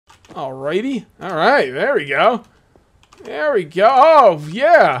Alrighty. Alright, there we go. There we go. Oh,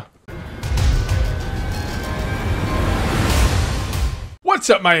 yeah. What's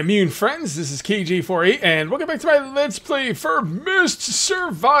up, my immune friends? This is KJ48, and welcome back to my Let's Play for Mist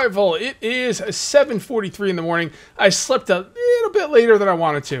Survival. It is 7:43 in the morning. I slept a little bit later than I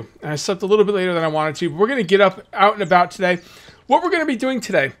wanted to. But we're going to get up, out and about today. What we're going to be doing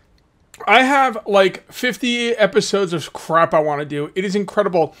today, I have like 50 episodes of crap I want to do. It is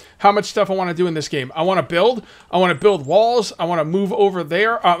incredible how much stuff I want to do in this game. I want to build. I want to build walls. I want to move over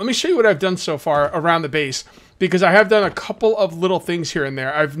there. Let me show you what I've done so far around the base, because I have done a couple of little things here and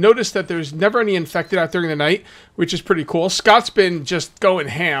there. I've noticed that there's never any infected out during the night, which is pretty cool. Scott's been just going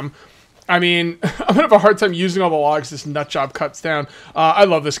ham. I mean, I'm going to have a hard time using all the logs this nut job cuts down. I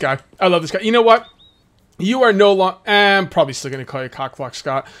love this guy. I love this guy. You know what? You are no longer... I'm probably still going to call you Cockblock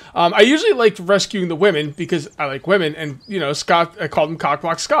Scott. I usually liked rescuing the women because I like women. And, you know, Scott, I called him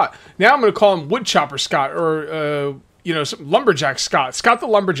Cockblock Scott. Now I'm going to call him Woodchopper Scott or... you know, some Lumberjack Scott. Scott the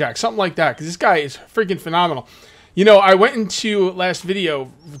Lumberjack. Something like that. Because this guy is freaking phenomenal. You know, I went into last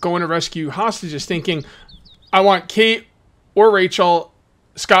video going to rescue hostages thinking, I want Kate or Rachel.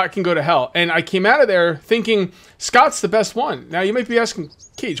 Scott can go to hell. And I came out of there thinking, Scott's the best one. Now, you might be asking,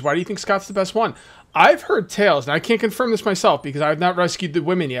 Cage, why do you think Scott's the best one? I've heard tales, and I can't confirm this myself because I have not rescued the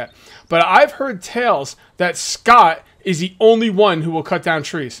women yet. But I've heard tales that Scott is the only one who will cut down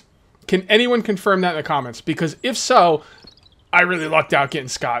trees. Can anyone confirm that in the comments? Because if so, I really lucked out getting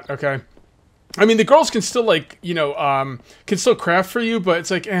Scott, okay? I mean, the girls can still, like, you know, can still craft for you, but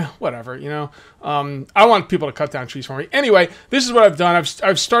it's like, whatever, you know? I want people to cut down trees for me. Anyway, this is what I've done.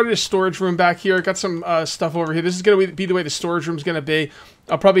 I've started a storage room back here. Got some stuff over here. This is going to be the way the storage room's going to be.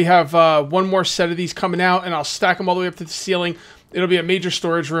 I'll probably have one more set of these coming out, and I'll stack them all the way up to the ceiling. It'll be a major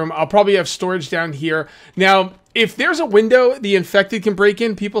storage room. I'll probably have storage down here. Now, if there's a window the infected can break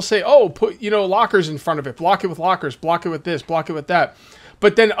in, people say, oh, put, you know, lockers in front of it. Block it with lockers. Block it with this. Block it with that.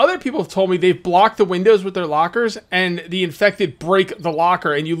 But then other people have told me they've blocked the windows with their lockers, and the infected break the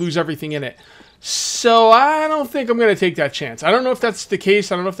locker, and you lose everything in it. So I don't think I'm going to take that chance. I don't know if that's the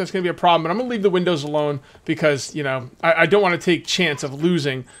case. I don't know if that's going to be a problem, but I'm going to leave the windows alone because, you know, I don't want to take chance of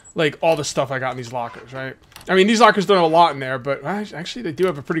losing, like, all the stuff I got in these lockers, right? I mean, these lockers don't have a lot in there, but actually they do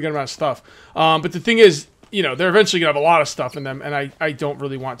have a pretty good amount of stuff. But the thing is, you know, they're eventually going to have a lot of stuff in them, and I don't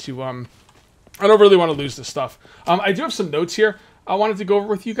really want to, I don't really want to lose this stuff. I do have some notes here I wanted to go over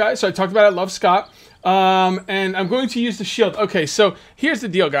with you guys. So I talked about I love Scott, and I'm going to use the shield. Okay, so here's the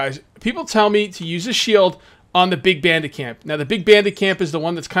deal, guys. People tell me to use the shield on the big bandit camp. Now, the big bandit camp is the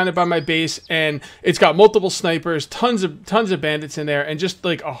one that's kind of by my base, and it's got multiple snipers, tons of bandits in there, and just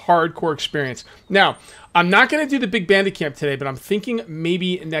like a hardcore experience. Now, I'm not going to do the big bandit camp today, but I'm thinking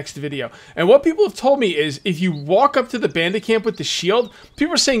maybe next video. And what people have told me is if you walk up to the bandit camp with the shield,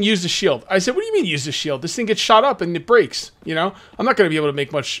 people are saying use the shield. I said, what do you mean use the shield? This thing gets shot up and it breaks, you know? I'm not going to be able to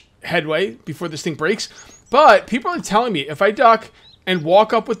make much headway before this thing breaks. But people are telling me if I duck and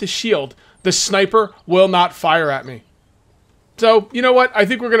walk up with the shield, the sniper will not fire at me. So, you know what? I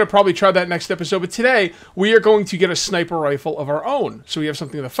think we're going to probably try that next episode. But today, we are going to get a sniper rifle of our own. So we have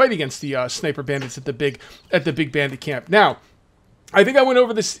something to fight against the sniper bandits at the big bandit camp. Now, I think I went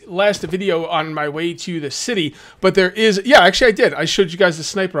over this last video on my way to the city, but there is... Yeah, actually I did. I showed you guys the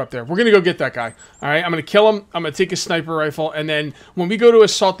sniper up there. We're going to go get that guy. All right, I'm going to kill him. I'm going to take his sniper rifle, and then when we go to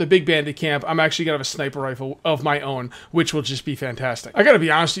assault the big bandit camp, I'm actually going to have a sniper rifle of my own, which will just be fantastic. I got to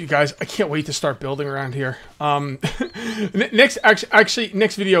be honest with you guys. I can't wait to start building around here. Next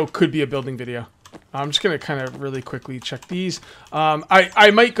video could be a building video. I'm just going to kind of really quickly check these.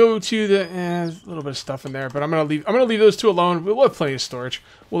 I might go to the... a little bit of stuff in there, but I'm going to leave those two alone. We'll have plenty of storage.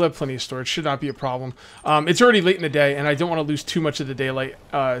 Should not be a problem. It's already late in the day, and I don't want to lose too much of the daylight,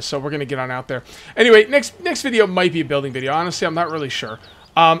 so we're going to get on out there. Anyway, next video might be a building video. Honestly, I'm not really sure.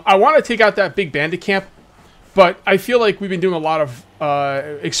 I want to take out that big bandit camp, but I feel like we've been doing a lot of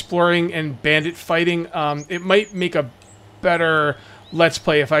exploring and bandit fighting. It might make a better... Let's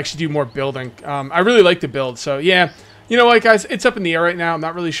play if I actually do more building. I really like to build, so yeah. You know what, guys? It's up in the air right now. I'm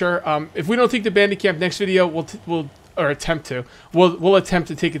not really sure. If we don't take the bandit camp next video, we'll attempt to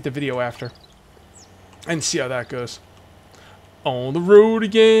take it to video after, and see how that goes. On the road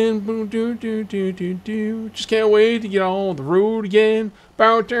again, just can't wait to get on the road again.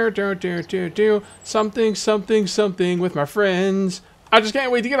 Something, something, something with my friends. I just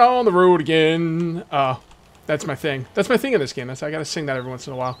can't wait to get on the road again. That's my thing. That's my thing in this game. I gotta sing that every once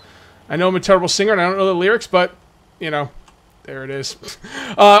in a while. I know I'm a terrible singer and I don't know the lyrics, but, you know, there it is.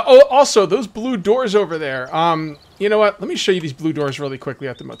 Also, those blue doors over there. You know what? Let me show you these blue doors really quickly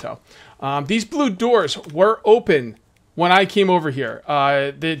at the motel. These blue doors were open when I came over here.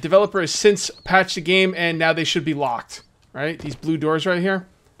 The developer has since patched the game, and now they should be locked, right? These blue doors right here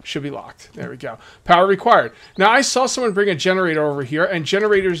should be locked. There we go. Power required. Now, I saw someone bring a generator over here, and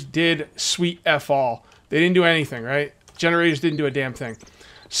generators did sweet F all. They didn't do anything, right? Generators didn't do a damn thing.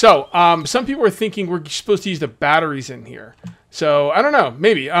 So, some people are thinking we're supposed to use the batteries in here. So, I don't know.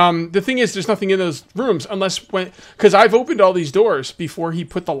 Maybe. The thing is, there's nothing in those rooms unless when... Because I've opened all these doors before he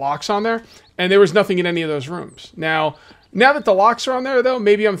put the locks on there, and there was nothing in any of those rooms. Now that the locks are on there, though,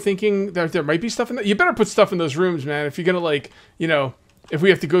 maybe I'm thinking that there might be stuff in there. You better put stuff in those rooms, man. If you're going to, like, you know... If we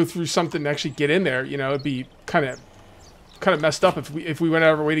have to go through something to actually get in there, you know, it'd be kind of messed up if we went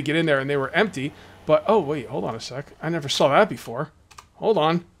out of our way to get in there and they were empty. But, oh, wait, hold on a sec. I never saw that before. Hold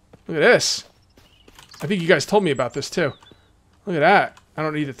on. Look at this. I think you guys told me about this, too. Look at that. I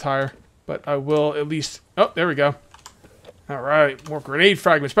don't need a tire, but I will at least... Oh, there we go. All right, more grenade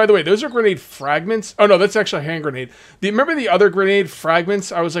fragments. By the way, those are grenade fragments. Oh, no, that's actually a hand grenade. Remember the other grenade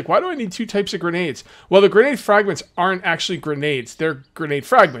fragments? I was like, why do I need two types of grenades? Well, the grenade fragments aren't actually grenades. They're grenade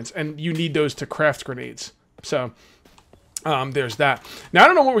fragments, and you need those to craft grenades. So, there's that. Now, I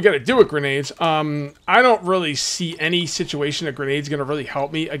don't know what we're going to do with grenades. I don't really see any situation that grenades going to really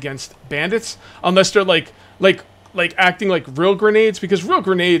help me against bandits, unless they're like acting like real grenades, because real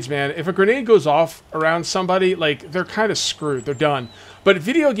grenades, man, if a grenade goes off around somebody, like, they're kind of screwed. They're done. But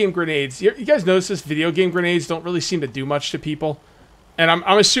video game grenades, you guys notice this? Video game grenades don't really seem to do much to people. And I'm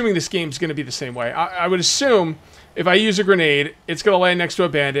assuming this game's going to be the same way. I would assume if I use a grenade, it's going to land next to a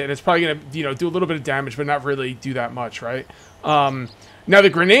bandit, and it's probably going to, you know, do a little bit of damage, but not really do that much, right? Now, the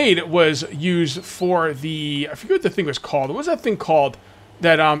grenade was used for the... I forget what the thing was called. What was that thing called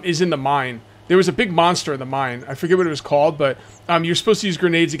that is in the mine? There was a big monster in the mine. I forget what it was called, but you're supposed to use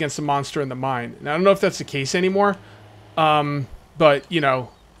grenades against the monster in the mine. And I don't know if that's the case anymore, but, you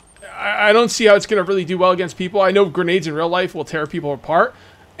know, I don't see how it's going to really do well against people. I know grenades in real life will tear people apart,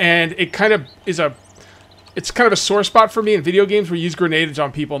 and it kind of is it's kind of a sore spot for me in video games where you use grenades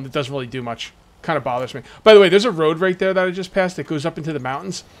on people and it doesn't really do much. Kind of bothers me. By the way, there's a road right there that I just passed that goes up into the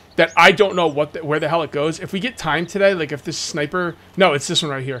mountains that I don't know where the hell it goes. If we get time today, like if this sniper... No, it's this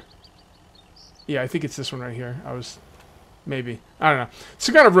one right here. Yeah, I think it's this one right here. Maybe. I don't know. It's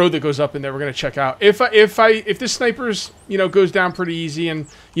the kind of road that goes up in there we're going to check out. If this sniper's, you know, goes down pretty easy and,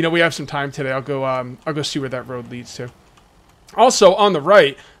 you know, we have some time today, I'll go see where that road leads to. Also, on the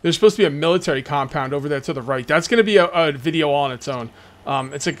right, there's supposed to be a military compound over there to the right. That's going to be a video all on its own.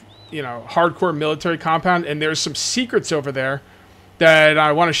 It's a, you know, hardcore military compound, and there's some secrets over there that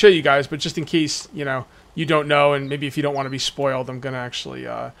I want to show you guys, but just in case, you know, you don't know, and maybe if you don't want to be spoiled, I'm going to actually,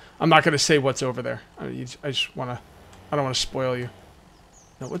 I'm not going to say what's over there. I don't want to spoil you.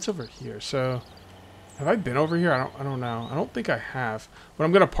 Now, what's over here? So, have I been over here? I don't know. I don't think I have, but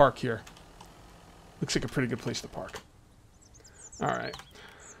I'm going to park here. Looks like a pretty good place to park. All right.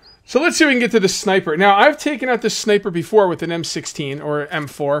 So let's see if we can get to the sniper. Now, I've taken out this sniper before with an M16 or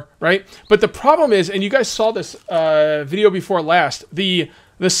M4, right? But the problem is, and you guys saw this video before last, the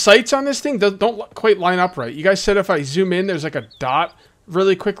sights on this thing don't quite line up right. You guys said if I zoom in, there's like a dot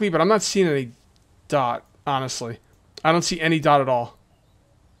really quickly, but I'm not seeing any dot, honestly. I don't see any dot at all.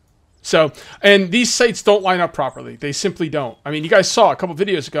 So, and these sights don't line up properly. They simply don't. I mean, you guys saw a couple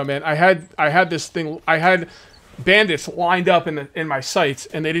videos ago, man. I had this thing, I had bandits lined up in my sights,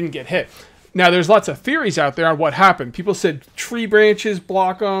 and they didn't get hit. Now, there's lots of theories out there on what happened. People said tree branches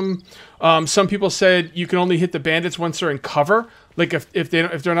block them. Some people said you can only hit the bandits once they're in cover. Like if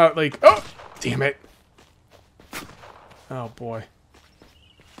they're not like, oh, damn it. Oh boy.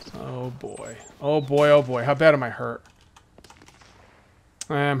 Oh boy. Oh boy. Oh boy. How bad am I hurt?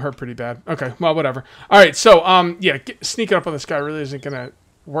 I'm hurt pretty bad. Okay. Well, whatever. All right. So yeah, sneaking up on this guy really isn't gonna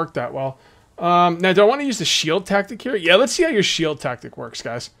work that well. Now, do I want to use the shield tactic here? Yeah, let's see how your shield tactic works,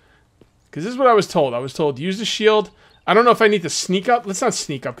 guys. Because this is what I was told. I was told use the shield. I don't know if I need to sneak up. Let's not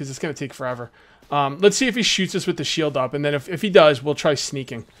sneak up because it's going to take forever. Let's see if he shoots us with the shield up. And then if he does, we'll try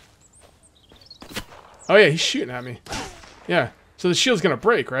sneaking. Oh, yeah, he's shooting at me. Yeah, so the shield's going to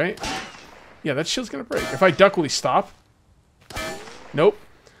break, right? Yeah, that shield's going to break. If I duck, will he stop? Nope.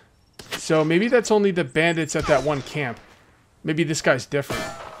 So maybe that's only the bandits at that one camp. Maybe this guy's different.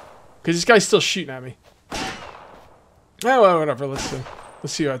 Because this guy's still shooting at me. Oh, well, whatever. Let's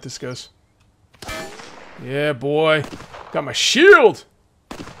see how this goes. Yeah, boy. Got my shield.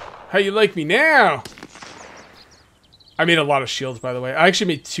 How you like me now? I made a lot of shields, by the way. I actually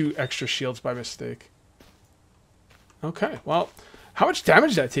made 2 extra shields by mistake. Okay, well, how much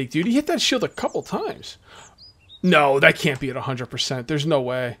damage did that take, dude? He hit that shield a couple times. No, that can't be at 100%. There's no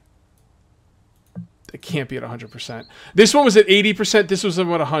way. It can't be at 100%. This one was at 80%. This was at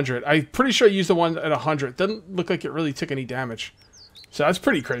 100. I'm pretty sure I used the one at 100. Doesn't look like it really took any damage. So that's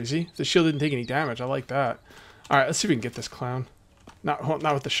pretty crazy. The shield didn't take any damage. I like that. All right, let's see if we can get this clown. Not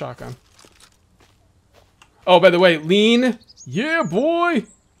with the shotgun. Oh, by the way, lean. Yeah, boy.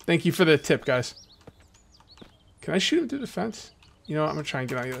 Thank you for the tip, guys. Can I shoot him through the fence? You know what? I'm going to try and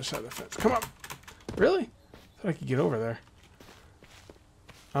get on the other side of the fence. Come on. Really? I thought I could get over there.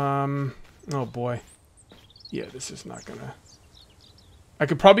 Oh, boy. Yeah, this is not going to... I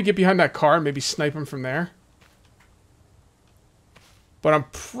could probably get behind that car and maybe snipe him from there. But I'm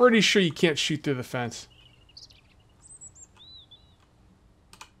pretty sure you can't shoot through the fence.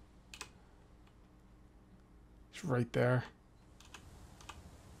 It's right there.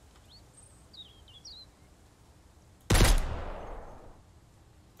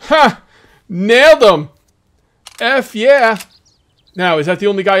 Ha! Nailed him! F yeah! Now, is that the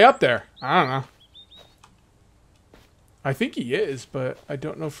only guy up there? I don't know. I think he is, but I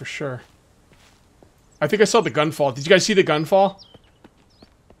don't know for sure. I think I saw the gun fall. Did you guys see the gun fall?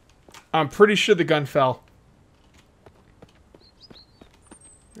 I'm pretty sure the gun fell.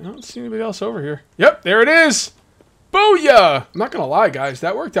 I don't see anybody else over here. Yep, there it is! Booyah! I'm not gonna lie, guys.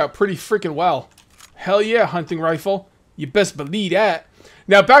 That worked out pretty freaking well. Hell yeah, hunting rifle. You best believe that.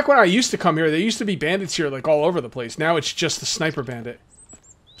 Now, back when I used to come here, there used to be bandits here, like, all over the place. Now it's just the sniper bandit.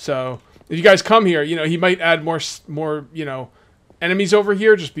 So, if you guys come here, you know, he might add more, you know, enemies over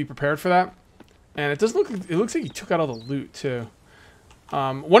here. Just be prepared for that. And it doesn't look... It looks like he took out all the loot, too.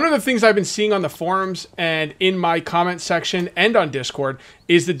 One of the things I've been seeing on the forums and in my comment section and on Discord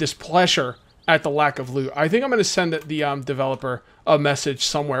is the displeasure at the lack of loot. I think I'm going to send the developer a message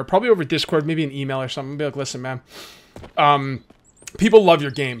somewhere, probably over Discord, maybe an email or something. Be like, listen, man, people love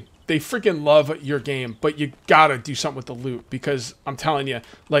your game. They freaking love your game, but you gotta do something with the loot because I'm telling you,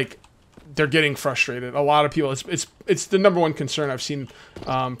 like, they're getting frustrated. A lot of people, it's the #1 concern I've seen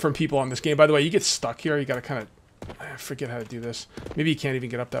from people on this game. By the way, you get stuck here. You gotta kind of... I forget how to do this. Maybe you can't even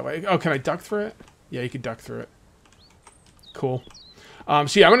get up that way. Oh, can I duck through it? Yeah, you can duck through it. Cool.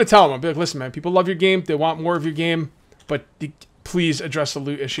 So yeah, I'm going to tell them. I'll be like, listen, man, people love your game. They want more of your game. But please address the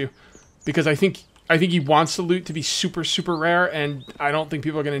loot issue. Because I think he wants the loot to be super, super rare. And I don't think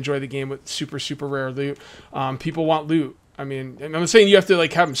people are going to enjoy the game with super, super rare loot. People want loot. I mean, and I'm saying you have to,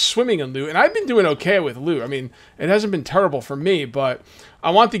 like, have them swimming in loot. And I've been doing okay with loot. I mean, it hasn't been terrible for me, but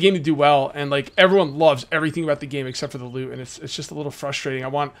I want the game to do well. And, like, everyone loves everything about the game except for the loot. And it's just a little frustrating. I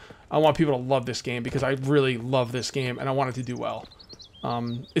want people to love this game because I really love this game and I want it to do well.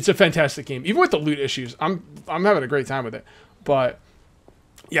 It's a fantastic game. Even with the loot issues, I'm having a great time with it. But,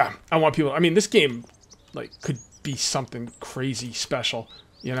 yeah, I want people... I mean, this game, like, could be something crazy special,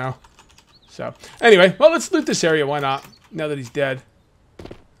 you know? So, anyway, well, let's loot this area. Why not? Now that he's dead.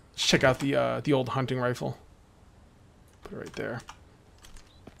 Let's check out the old hunting rifle. Put it right there.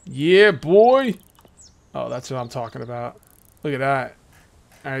 Yeah, boy! Oh, that's what I'm talking about. Look at that.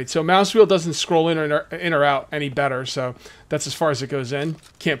 Alright, so mouse wheel doesn't scroll in or out any better, so that's as far as it goes in.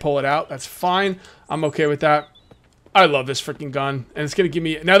 Can't pull it out. That's fine. I'm okay with that. I love this freaking gun, and it's going to give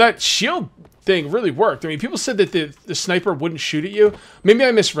me... Now, that shield thing really worked. I mean, people said that the sniper wouldn't shoot at you. Maybe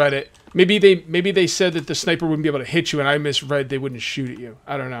I misread it. Maybe they said that the sniper wouldn't be able to hit you, and I misread they wouldn't shoot at you.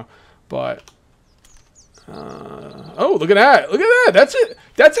 I don't know. But... oh, look at that. Look at that. That's it.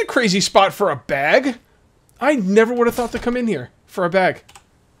 That's a crazy spot for a bag. I never would have thought to come in here for a bag.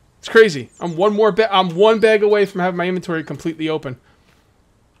 It's crazy. I'm one bag away from having my inventory completely open.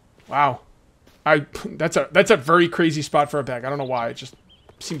 Wow. That's a very crazy spot for a bag. I don't know why. It just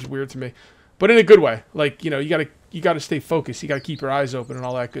seems weird to me. But in a good way. Like, you know, you gotta stay focused. You gotta keep your eyes open and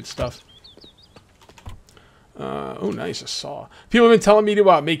all that good stuff. Oh, nice, a saw. People have been telling me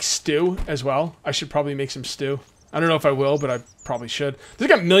to make stew as well. I should probably make some stew. I don't know if I will, but I probably should. There's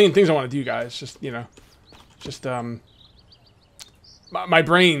got a million things I want to do, guys. Just, you know, just, my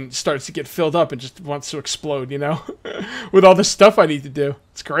brain starts to get filled up and just wants to explode, you know, with all the stuff I need to do.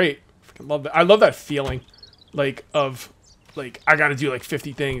 It's great. I love that. I love that feeling, like, of, like, I got to do like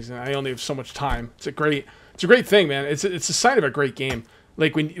 50 things and I only have so much time. It's a great thing, man. It's a sign of a great game.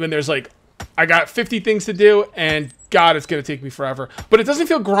 Like when there's like, I got 50 things to do and God, it's going to take me forever. But it doesn't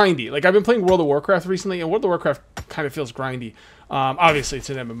feel grindy. Like, I've been playing World of Warcraft recently, and World of Warcraft kind of feels grindy. Obviously, it's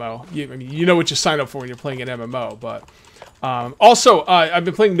an MMO. I mean, you know what you sign up for when you're playing an MMO. But also, I've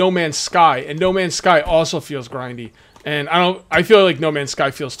been playing No Man's Sky, and No Man's Sky also feels grindy. And I feel like No Man's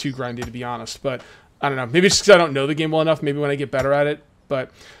Sky feels too grindy, to be honest. But I don't know. Maybe it's because I don't know the game well enough. Maybe when I get better at it.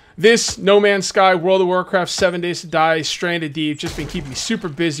 But this, No Man's Sky, World of Warcraft, 7 Days to Die, Stranded Deep, just been keeping me super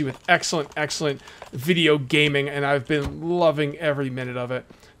busy with excellent, excellent video gaming, and I've been loving every minute of it.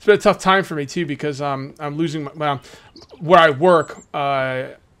 it's been a tough time for me too because I'm losing my, well, where I work.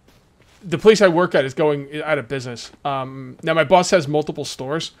 The place I work at is going out of business. Now my boss has multiple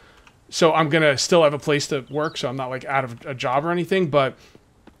stores, so I'm gonna still have a place to work. So I'm not like out of a job or anything. But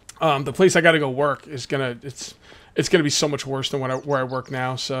the place I got to go work is it's gonna be so much worse than where I work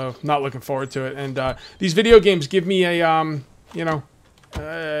now. So not looking forward to it. And these video games give me a you know,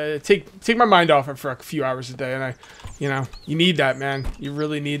 take my mind off it for a few hours a day. And you need that, man. You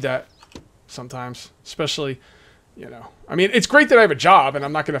really need that sometimes, especially. You know, I mean, it's great that I have a job and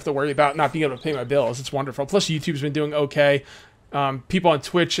I'm not going to have to worry about not being able to pay my bills. It's wonderful. Plus, YouTube's been doing okay. People on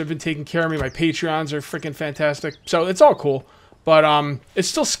Twitch have been taking care of me. My Patreons are freaking fantastic. So it's all cool. But it's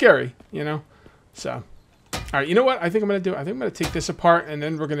still scary, you know? So, all right, you know what I think I'm going to do? I think I'm going to take this apart and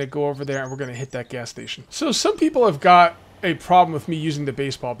then we're going to go over there and we're going to hit that gas station. So some people have got a problem with me using the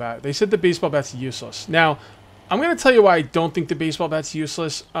baseball bat. They said the baseball bat's useless. Now, I'm going to tell you why I don't think the baseball bat's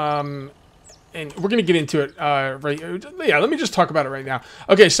useless. And we're going to get into it, right? Yeah, let me just talk about it right now.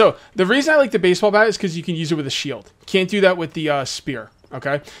 Okay, so the reason I like the baseball bat is because you can use it with a shield. Can't do that with the spear,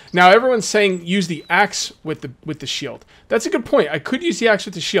 okay? Now, everyone's saying use the axe with the shield. That's a good point. I could use the axe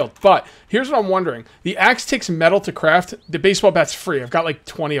with the shield, but here's what I'm wondering. The axe takes metal to craft. The baseball bat's free. I've got like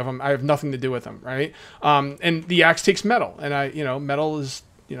 20 of them. I have nothing to do with them, right? And the axe takes metal, and metal is,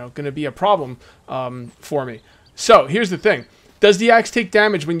 going to be a problem for me. So here's the thing. Does the axe take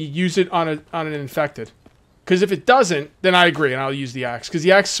damage when you use it on an infected? Because if it doesn't, then I agree, and I'll use the axe. Because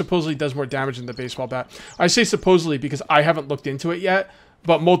the axe supposedly does more damage than the baseball bat. I say supposedly because I haven't looked into it yet,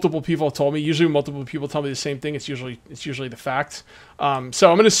 but multiple people have told me. Usually multiple people tell me the same thing. It's usually the fact. So I'm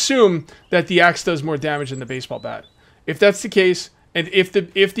going to assume that the axe does more damage than the baseball bat. If that's the case, and if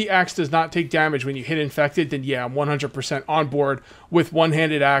the axe does not take damage when you hit infected, then yeah, I'm 100% on board with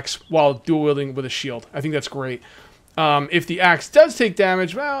one-handed axe while dual-wielding with a shield. I think that's great. If the axe does take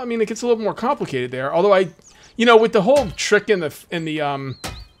damage, well, I mean, it gets a little more complicated there. Although with the whole trick in the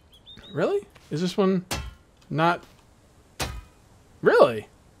really? Is this one not? Really?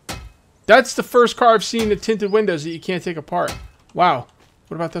 That's the first car I've seen with tinted windows that you can't take apart. Wow.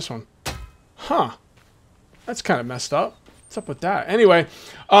 What about this one? Huh. That's kind of messed up. What's up with that? Anyway,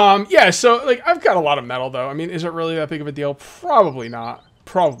 yeah, so, like, I've got a lot of metal, though. I mean, is it really that big of a deal? Probably not.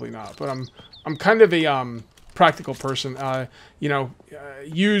 Probably not. But I'm kind of a, practical person.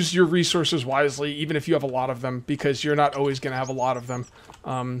 Use your resources wisely, even if you have a lot of them, because you're not always going to have a lot of them.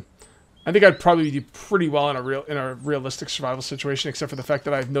 I think I'd probably do pretty well in a realistic survival situation, except for the fact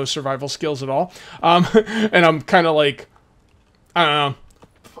that I have no survival skills at all. And I'm kind of like, I don't know.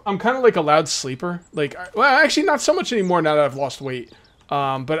 I'm kind of like a loud sleeper. Like, well, actually not so much anymore now that I've lost weight.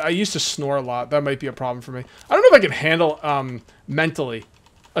 But I used to snore a lot. That might be a problem for me. I don't know if I can handle mentally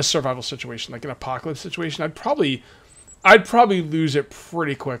a survival situation, like an apocalypse situation. I'd probably lose it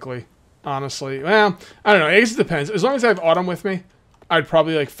pretty quickly, honestly. Well, I don't know. I guess it depends. As long as I have Autumn with me, I'd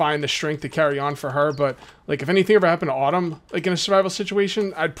probably like find the strength to carry on for her. But like if anything ever happened to Autumn, like in a survival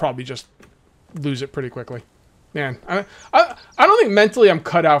situation, I'd probably just lose it pretty quickly. Man, I don't think mentally I'm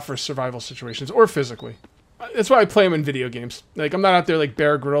cut out for survival situations or physically. That's why I play them in video games. Like, I'm not out there like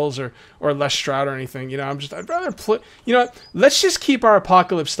Bear Grylls or Les Stroud or anything. I'd rather play. You know what? Let's just keep our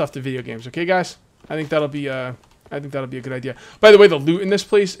apocalypse stuff to video games, okay, guys? I think that'll be a good idea. By the way, the loot in this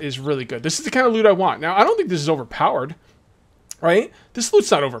place is really good. This is the kind of loot I want. Now, I don't think this is overpowered, right? This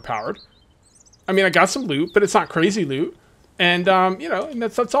loot's not overpowered. I mean, I got some loot, but it's not crazy loot. And and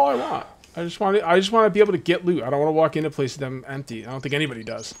that's all I want. I just want to be able to get loot. I don't want to walk into places that I'm empty. I don't think anybody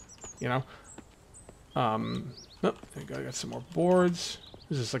does. Nope, there you go. I got some more boards.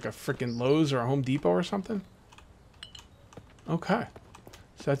 Is this like a freaking Lowe's or a Home Depot or something? Okay.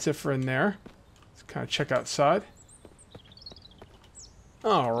 So that's it for in there. Let's kind of check outside.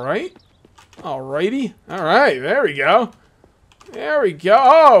 Alright. Alrighty. Alright, there we go. There we go.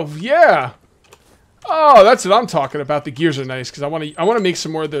 Oh, yeah. Oh, that's what I'm talking about. The gears are nice because I want to make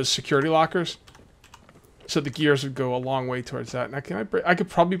some more of those security lockers. So the gears would go a long way towards that. Now, I could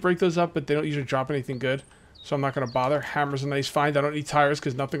probably break those up, but they don't usually drop anything good. So I'm not going to bother. Hammer's a nice find. I don't need tires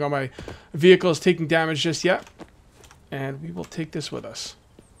because nothing on my vehicle is taking damage just yet. And we will take this with us.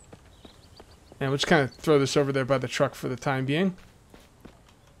 And we'll just kind of throw this over there by the truck for the time being.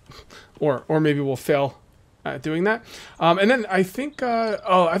 Or maybe we'll fail at doing that. And then I think...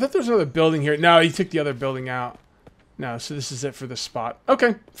 oh, I thought there was another building here. No, he took the other building out. No, so this is it for this spot.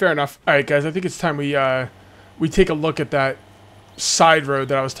 Okay, fair enough. All right, guys, I think it's time we take a look at that side road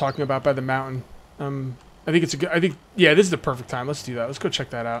that I was talking about by the mountain. I think yeah, this is the perfect time. Let's do that. Let's go check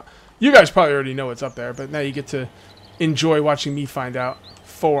that out. You guys probably already know what's up there, but now you get to enjoy watching me find out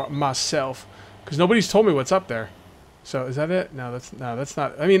for myself, because nobody's told me what's up there. So is that it? No, that's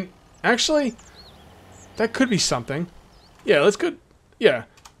not. I mean, actually, that could be something. Yeah, let's go. Yeah,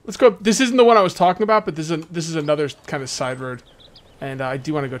 let's go. This isn't the one I was talking about, but this is another kind of side road, and I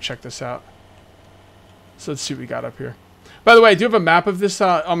do want to go check this out. So let's see what we got up here. By the way, I do have a map of this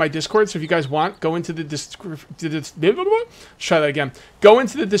on my Discord, so if you guys want, go into the try that again. Go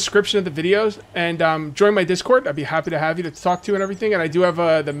into the description of the videos and join my Discord. I'd be happy to have you to talk to and everything. And I do have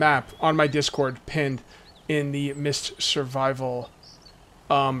the map on my Discord pinned in the Mist Survival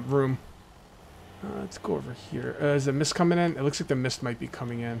room. Let's go over here. Is the mist coming in? It looks like the mist might be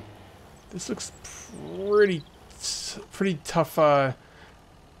coming in. This looks pretty tough.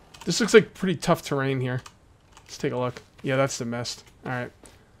 This looks like pretty tough terrain here. Let's take a look. Yeah, that's the mist. Alright.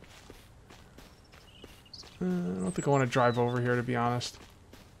 I don't think I want to drive over here, to be honest.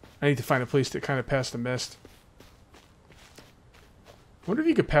 I need to find a place to kind of pass the mist. I wonder if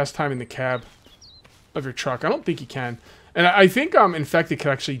you could pass time in the cab of your truck. I don't think you can. And I think infected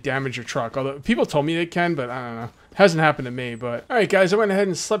could actually damage your truck. Although people told me it can, but I don't know. It hasn't happened to me, but... Alright guys, I went ahead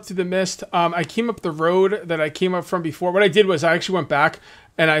and slept through the mist. I came up the road that I came up from before. What I did was I actually went back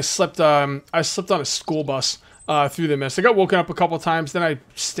and I slept on a school bus. Through the mist. I got woken up a couple times. Then I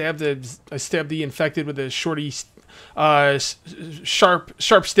stabbed the infected with a shorty,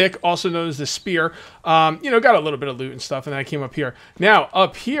 sharp stick, also known as the spear. You know, got a little bit of loot and stuff, and then I came up here. Now,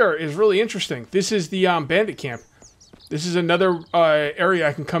 up here is really interesting. This is the bandit camp. This is another area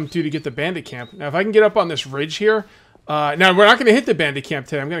I can come to get the bandit camp. Now, if I can get up on this ridge here, now we're not going to hit the bandit camp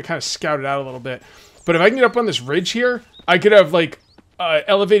today. I'm going to kind of scout it out a little bit. But if I can get up on this ridge here, I could have like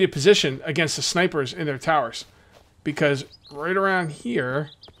elevated position against the snipers in their towers. Because right around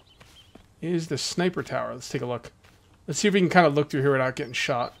here is the sniper tower. Let's take a look. Let's see if we can kind of look through here without getting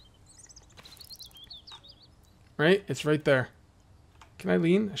shot. Right? It's right there. Can I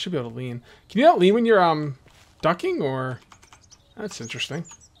lean? I should be able to lean. Can you not lean when you're ducking or... That's interesting.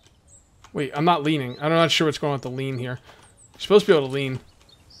 Wait, I'm not leaning. I'm not sure what's going on with the lean here. You're supposed to be able to lean.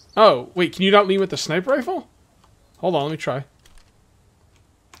 Oh, wait, can you not lean with the sniper rifle? Hold on, let me try.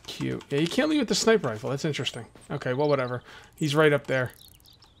 Cute. Yeah, you can't leave with the sniper rifle. That's interesting. Okay, well, whatever. He's right up there.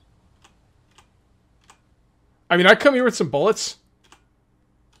 I mean, I come here with some bullets.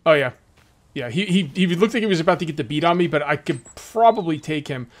 Oh, yeah. Yeah, he looked like he was about to get the beat on me, but I could probably take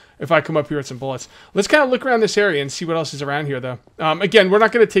him if I come up here with some bullets. Let's kind of look around this area and see what else is around here, though. Again, we're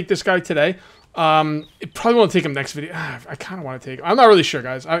not going to take this guy today. It probably won't take him next video. I kind of want to take him. I'm not really sure,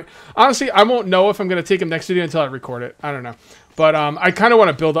 guys. Honestly, I won't know if I'm going to take him next video until I record it. I don't know. But I kind of want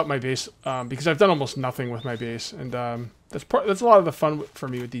to build up my base because I've done almost nothing with my base. And that's a lot of the fun for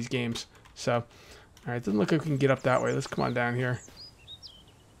me with these games. So, all right, doesn't look like we can get up that way. Let's come on down here.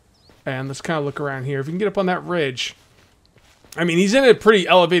 And let's kind of look around here. If we can get up on that ridge. I mean, he's in a pretty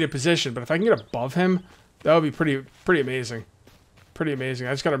elevated position. But if I can get above him, that would be pretty amazing. Pretty amazing.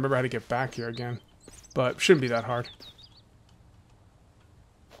 I just got to remember how to get back here again. But shouldn't be that hard.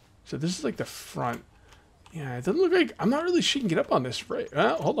 So this is like the front. Yeah, it doesn't look like... I'm not really sure you can get up on this, right?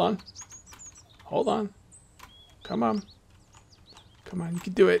 Hold on. Hold on. Come on. Come on, you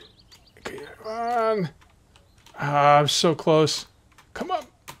can do it. Okay, come on. I'm so close. Come on.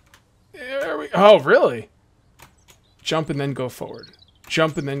 There we... Oh, really? Jump and then go forward.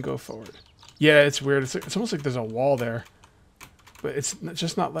 Jump and then go forward. Yeah, it's weird. It's almost like there's a wall there. But it's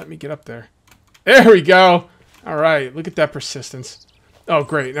just not letting me get up there. There we go. All right, look at that persistence. Oh,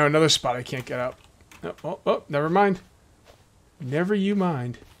 great. Now another spot I can't get up. Oh, never mind. Never you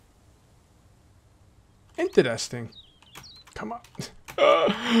mind. Interesting. Come on.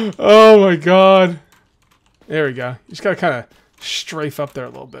 Oh, my God. There we go. You just got to kind of strafe up there a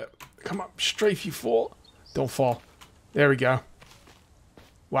little bit. Come on. Strafe, you fool. Don't fall. There we go.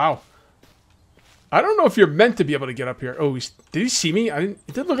 Wow. I don't know if you're meant to be able to get up here. Oh, did he see me? It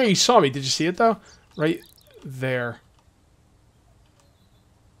didn't look like he saw me. Did you see it, though? Right there.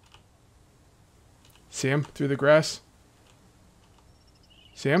 See him through the grass?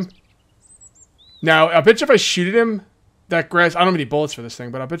 See him? Now, I bet you if I shoot at him, that grass... I don't have any bullets for this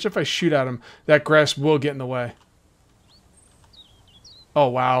thing, but I bet you if I shoot at him, that grass will get in the way. Oh,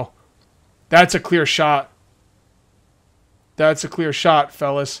 wow. That's a clear shot. That's a clear shot,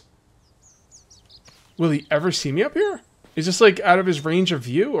 fellas. Will he ever see me up here? Is this like out of his range of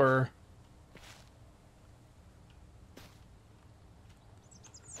view or...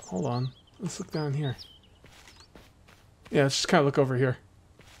 Hold on. Let's look down here. Yeah, let's just kind of look over here.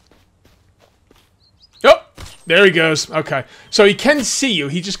 Oh! There he goes. Okay. So he can see you.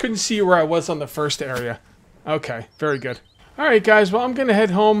 He just couldn't see you where I was on the first area. Okay. Very good. Alright, guys. Well, I'm going to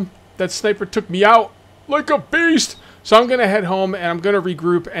head home. That sniper took me out like a beast. So I'm going to head home and I'm going to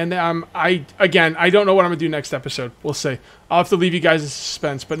regroup. And I don't know what I'm going to do next episode. We'll see. I'll have to leave you guys in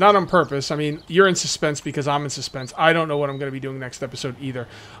suspense, but not on purpose. I mean, you're in suspense because I'm in suspense. I don't know what I'm going to be doing next episode either.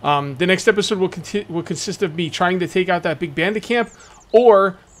 The next episode will consist of me trying to take out that big bandit camp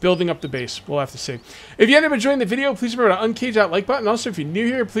or building up the base. We'll have to see. If you ended up enjoying the video, please remember to uncage that like button. Also, if you're new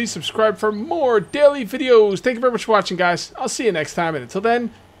here, please subscribe for more daily videos. Thank you very much for watching, guys. I'll see you next time. And until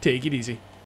then, take it easy.